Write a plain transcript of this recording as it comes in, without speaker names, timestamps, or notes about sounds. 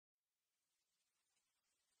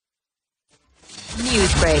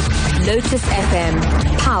Newsbreak, Lotus FM,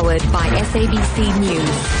 powered by SABC News.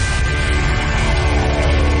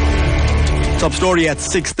 Top story at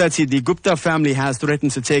 6:30. The Gupta family has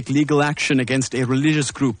threatened to take legal action against a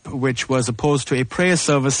religious group which was opposed to a prayer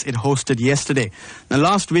service it hosted yesterday. Now,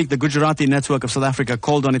 last week, the Gujarati Network of South Africa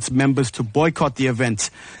called on its members to boycott the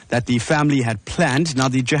event that the family had planned. Now,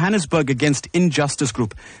 the Johannesburg Against Injustice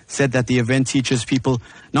group said that the event teaches people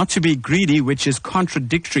not to be greedy, which is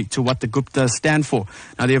contradictory to what the Guptas stand for.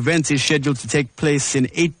 Now, the event is scheduled to take place in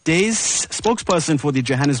 8 days. Spokesperson for the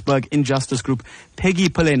Johannesburg Injustice Group, Peggy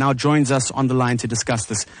Pillay, now joins us on the line to discuss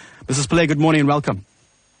this. Mrs. Pillay, good morning and welcome.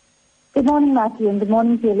 Good morning, Matthew, and good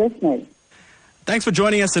morning to your listeners. Thanks for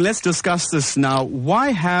joining us, and let's discuss this now.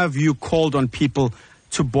 Why have you called on people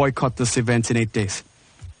to boycott this event in 8 days?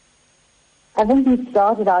 I think we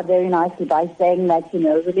started out very nicely by saying that,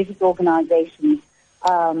 religious organizations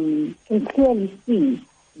can clearly see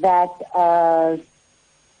that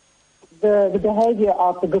the behavior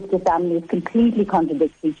of the Gupta family is completely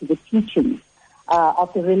contradictory to the teachings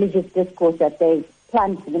of the religious discourse that they've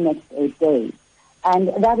planned for the next 8 days. And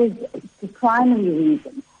that is the primary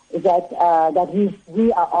reason is that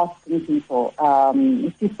we are asking people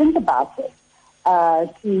to think about this,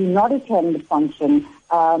 to not attend the function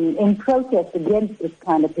in protest against this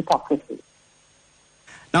kind of hypocrisy.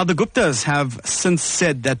 Now, the Guptas have since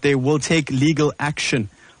said that they will take legal action.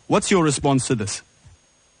 What's your response to this?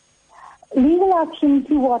 Legal action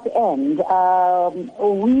to what end?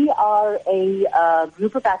 We are a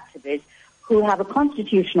group of activists who have a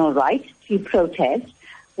constitutional right to protest,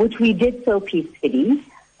 which we did so peacefully.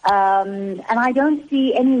 And I don't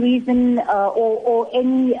see any reason or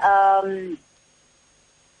any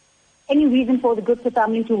reason for the Gupta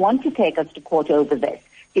family to want to take us to court over this,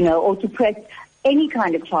 or to press any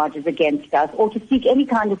kind of charges against us or to seek any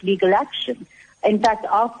kind of legal action. In fact,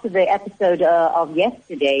 after the episode of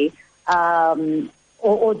yesterday,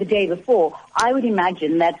 or the day before, I would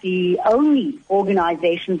imagine that the only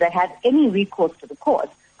organizations that have any recourse to the court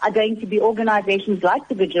are going to be organizations like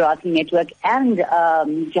the Gujarati Network and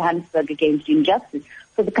Johannesburg Against Injustice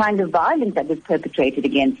for the kind of violence that was perpetrated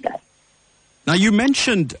against us. Now, you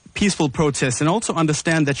mentioned peaceful protests and also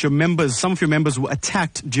understand that some of your members were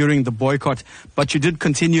attacked during the boycott, but you did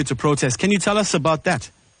continue to protest. Can you tell us about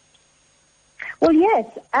that? Well, yes,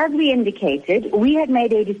 as we indicated, we had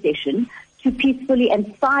made a decision to peacefully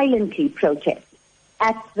and silently protest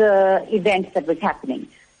at the event that was happening.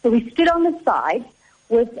 So we stood on the side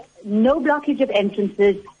with no blockage of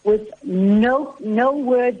entrances, with no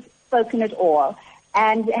words spoken at all,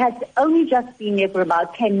 and had only just been there for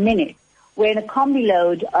about 10 minutes, when a combi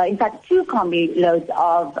load, in fact, 2 combi loads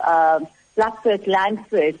of Black First, Land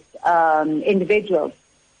First individuals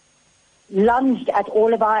lunged at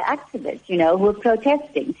all of our activists, who were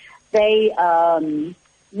protesting. They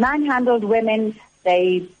manhandled women.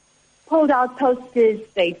 They pulled out posters.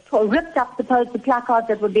 They ripped up the placards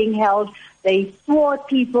that were being held. They swore at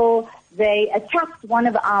people. They attacked one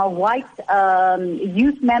of our white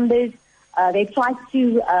youth members. They tried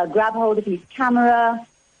to grab hold of his camera.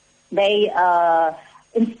 They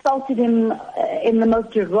insulted him in the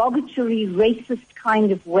most derogatory, racist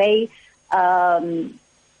kind of way.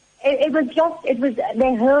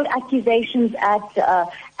 They hurled accusations at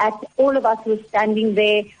all of us who were standing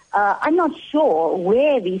there. I'm not sure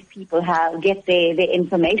where these people get their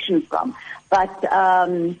information from, but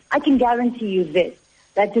I can guarantee you this,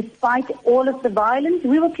 that despite all of the violence,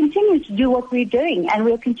 we will continue to do what we're doing, and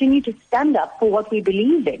we'll continue to stand up for what we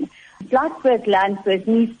believe in. Black First, Land First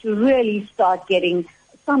needs to really start getting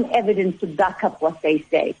some evidence to back up what they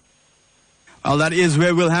say. Well, that is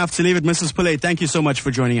where we'll have to leave it. Mrs. Pillay, thank you so much for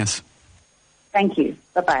joining us. Thank you.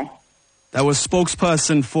 Bye-bye. That was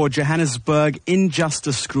spokesperson for Johannesburg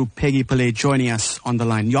Injustice Group, Peggy Pillay, joining us on the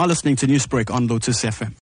line. You're listening to Newsbreak on Lotus FM.